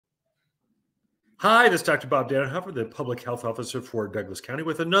Hi, this is Dr. Bob Dannenhoffer, the Public Health Officer for Douglas County,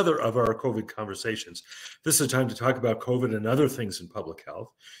 with another of our COVID conversations. This is a time to talk about COVID and other things in public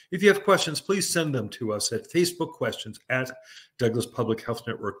health. If you have questions, please send them to us at Facebook questions at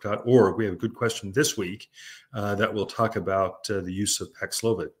douglaspublichealthnetwork.org. We have a good question this week that we'll talk about the use of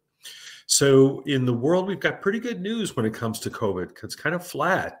Paxlovid. So in the world, we've got pretty good news when it comes to COVID. It's kind of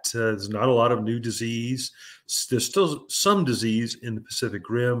flat. There's not a lot of new disease. There's still some disease in the Pacific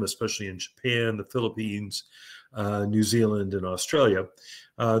Rim, especially in Japan, the Philippines, New Zealand, and Australia.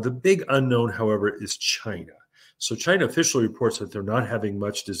 The big unknown, however, is China. So China officially reports that they're not having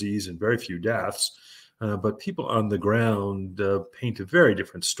much disease and very few deaths. But people on the ground paint a very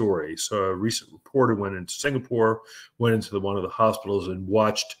different story. So a recent reporter went into Singapore, went into one of the hospitals and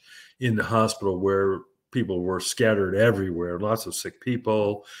watched in the hospital where people were scattered everywhere, lots of sick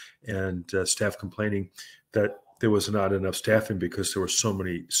people, and staff complaining that there was not enough staffing because there were so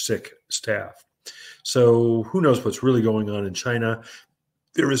many sick staff. So who knows what's really going on in China?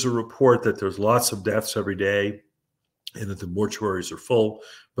 There is a report that there's lots of deaths every day and that the mortuaries are full.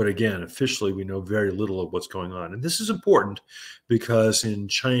 But again, officially, we know very little of what's going on. And this is important because in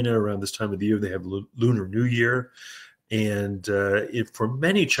China, around this time of the year, they have Lunar New Year. And for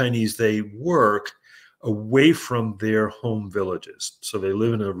many Chinese, they work away from their home villages. So they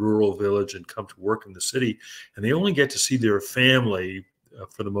live in a rural village and come to work in the city. And they only get to see their family,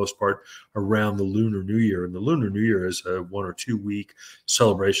 for the most part, around the Lunar New Year. And the Lunar New Year is a 1 or 2 week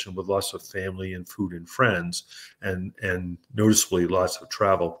celebration with lots of family and food and friends, and noticeably lots of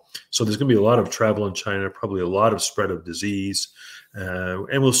travel. So there's going to be a lot of travel in China, probably a lot of spread of disease.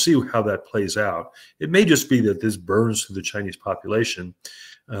 And we'll see how that plays out. It may just be that this burns through the Chinese population,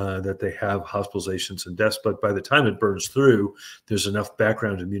 that they have hospitalizations and deaths. But by the time it burns through, there's enough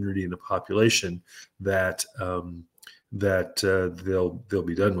background immunity in the population that they'll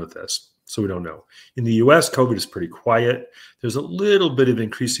be done with this. So we don't know. In the U.S., COVID is pretty quiet. There's a little bit of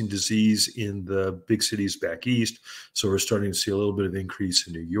increasing disease in the big cities back east. So we're starting to see a little bit of increase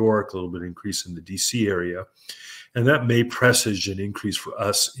in New York, a little bit of increase in the D.C. area. And that may presage an increase for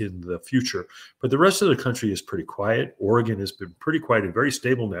us in the future. But the rest of the country is pretty quiet. Oregon has been pretty quiet and very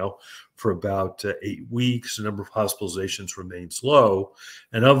stable now for about 8 weeks. The number of hospitalizations remains low.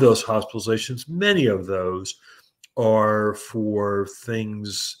 And of those hospitalizations, many of those are for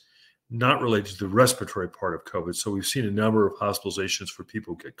things not related to the respiratory part of COVID. So we've seen a number of hospitalizations for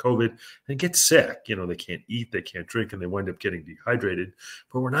people who get COVID and get sick. You know, they can't eat, they can't drink, and they wind up getting dehydrated.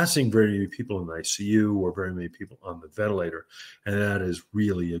 But we're not seeing very many people in the ICU or very many people on the ventilator. And that is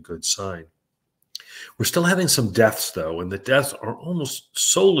really a good sign. We're still having some deaths, though, and the deaths are almost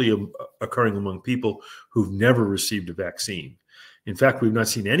solely occurring among people who've never received a vaccine. In fact, we've not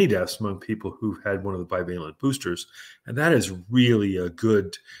seen any deaths among people who've had one of the bivalent boosters, and that is really a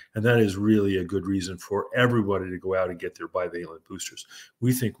good reason for everybody to go out and get their bivalent boosters.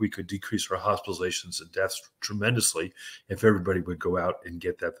 We think we could decrease our hospitalizations and deaths tremendously if everybody would go out and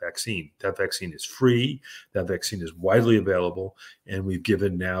get that vaccine. That vaccine is free, that vaccine is widely available, and we've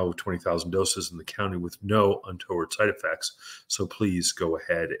given now 20,000 doses in the county with no untoward side effects. So please go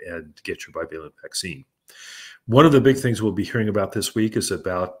ahead and get your bivalent vaccine. One of the big things we'll be hearing about this week is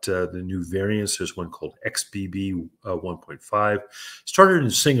about the new variants. There's one called XBB 1.5. Started in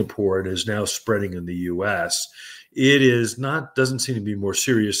Singapore and is now spreading in the U.S. It doesn't seem to be more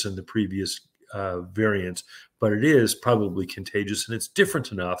serious than the previous variants, but it is probably contagious, and it's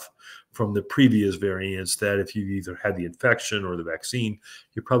different enough from the previous variants that if you either had the infection or the vaccine,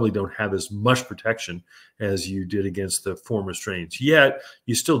 you probably don't have as much protection as you did against the former strains. Yet,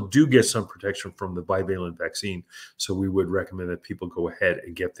 you still do get some protection from the bivalent vaccine. So we would recommend that people go ahead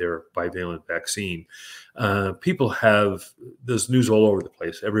and get their bivalent vaccine. There's news all over the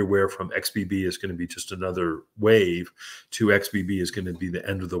place, everywhere from XBB is going to be just another wave to XBB is going to be the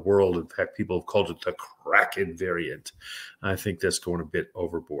end of the world. In fact, people have called it the Kraken variant. I think that's going a bit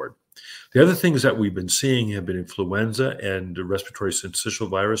overboard. The other things that we've been seeing have been influenza and respiratory syncytial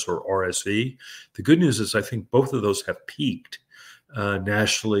virus, or RSV. The good news is I think both of those have peaked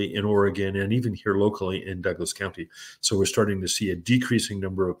nationally in Oregon and even here locally in Douglas County. So we're starting to see a decreasing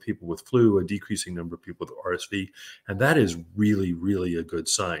number of people with flu, a decreasing number of people with RSV, and that is really, really a good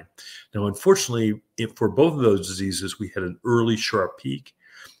sign. Now, unfortunately, for both of those diseases, we had an early sharp peak.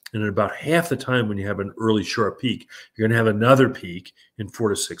 And at about half the time when you have an early sharp peak, you're going to have another peak in 4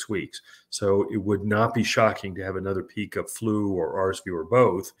 to 6 weeks. So it would not be shocking to have another peak of flu or RSV or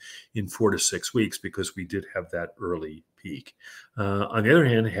both in 4 to 6 weeks because we did have that early peak. On the other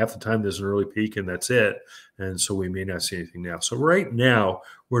hand, half the time there's an early peak and that's it. And so we may not see anything now. So right now,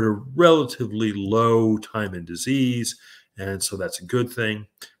 we're at a relatively low time in disease. And so that's a good thing.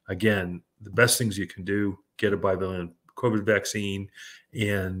 Again, the best things you can do: get a bivalent COVID vaccine,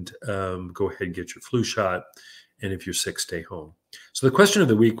 and go ahead and get your flu shot. And if you're sick, stay home. So the question of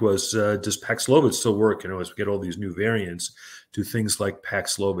the week was, does Paxlovid still work? As we get all these new variants, do things like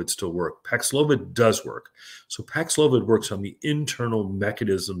Paxlovid still work? Paxlovid does work. So Paxlovid works on the internal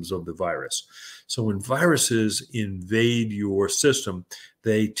mechanisms of the virus. So when viruses invade your system,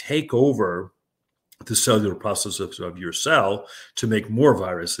 they take over the cellular processes of your cell to make more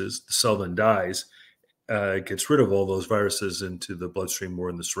viruses. The cell then dies. Gets rid of all those viruses into the bloodstream or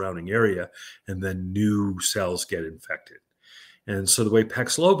in the surrounding area, and then new cells get infected. And so the way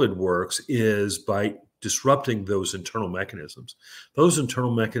Paxlovid works is by disrupting those internal mechanisms. Those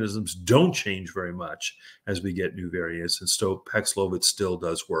internal mechanisms don't change very much as we get new variants, and so Paxlovid still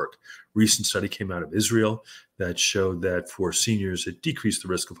does work. Recent study came out of Israel that showed that for seniors, it decreased the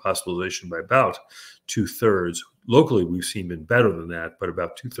risk of hospitalization by about 2/3. Locally, we've seen been better than that, but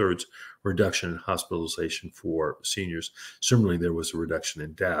about 2/3 reduction in hospitalization for seniors. Similarly, there was a reduction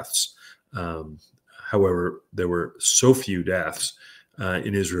in deaths. However, there were so few deaths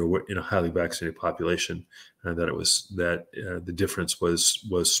in Israel in a highly vaccinated population that the difference was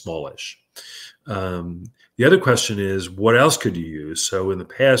smallish. The other question is, what else could you use? So in the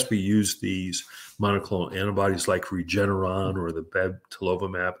past, we used these monoclonal antibodies like Regeneron or the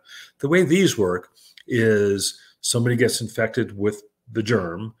bebtelovimab. The way these work is somebody gets infected with the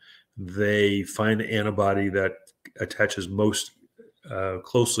germ. They find an antibody that attaches most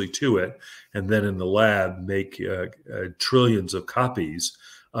closely to it, and then in the lab make trillions of copies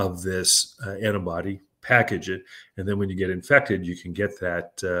of this antibody, package it, and then when you get infected, you can get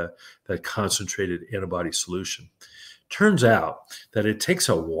that concentrated antibody solution. Turns out that it takes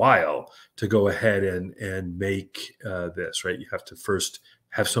a while to go ahead and make this, right? You have to first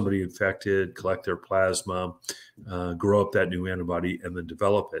have somebody infected, collect their plasma, grow up that new antibody, and then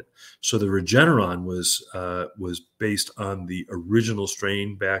develop it. So the Regeneron was based on the original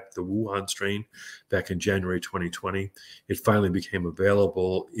strain the Wuhan strain back in January 2020. It finally became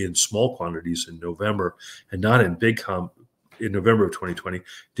available in small quantities in November, and not in big in November of 2020,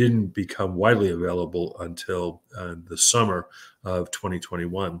 didn't become widely available until the summer of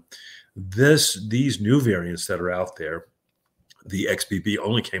 2021. These new variants that are out there, the XBB,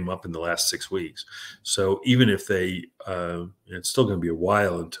 only came up in the last 6 weeks. So even if it's still going to be a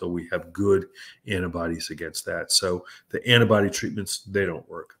while until we have good antibodies against that. So the antibody treatments, they don't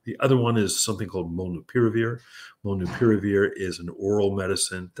work. The other one is something called molnupiravir. Molnupiravir is an oral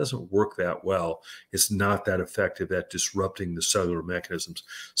medicine. It doesn't work that well. It's not that effective at disrupting the cellular mechanisms.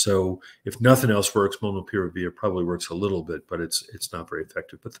 So if nothing else works, molnupiravir probably works a little bit, but it's not very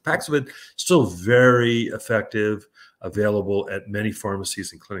effective. But the Paxlovid, still very effective, available at many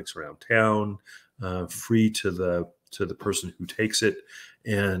pharmacies and clinics around town, free to the person who takes it.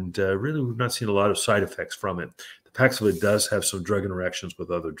 And really, we've not seen a lot of side effects from it. The Paxlovid does have some drug interactions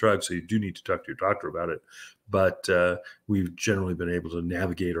with other drugs, so you do need to talk to your doctor about it. But we've generally been able to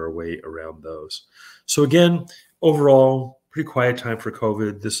navigate our way around those. So again, overall, pretty quiet time for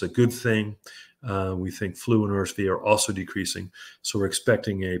COVID. This is a good thing. We think flu and RSV are also decreasing. So we're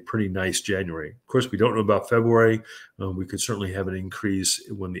expecting a pretty nice January. Of course, we don't know about February. We could certainly have an increase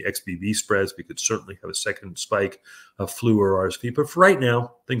when the XBB spreads. We could certainly have a second spike of flu or RSV. But for right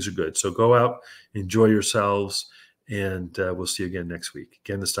now, things are good. So go out, enjoy yourselves, and we'll see you again next week.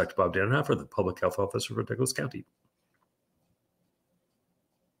 Again, this is Dr. Bob Dannenhoffer, the Public Health Officer for Douglas County.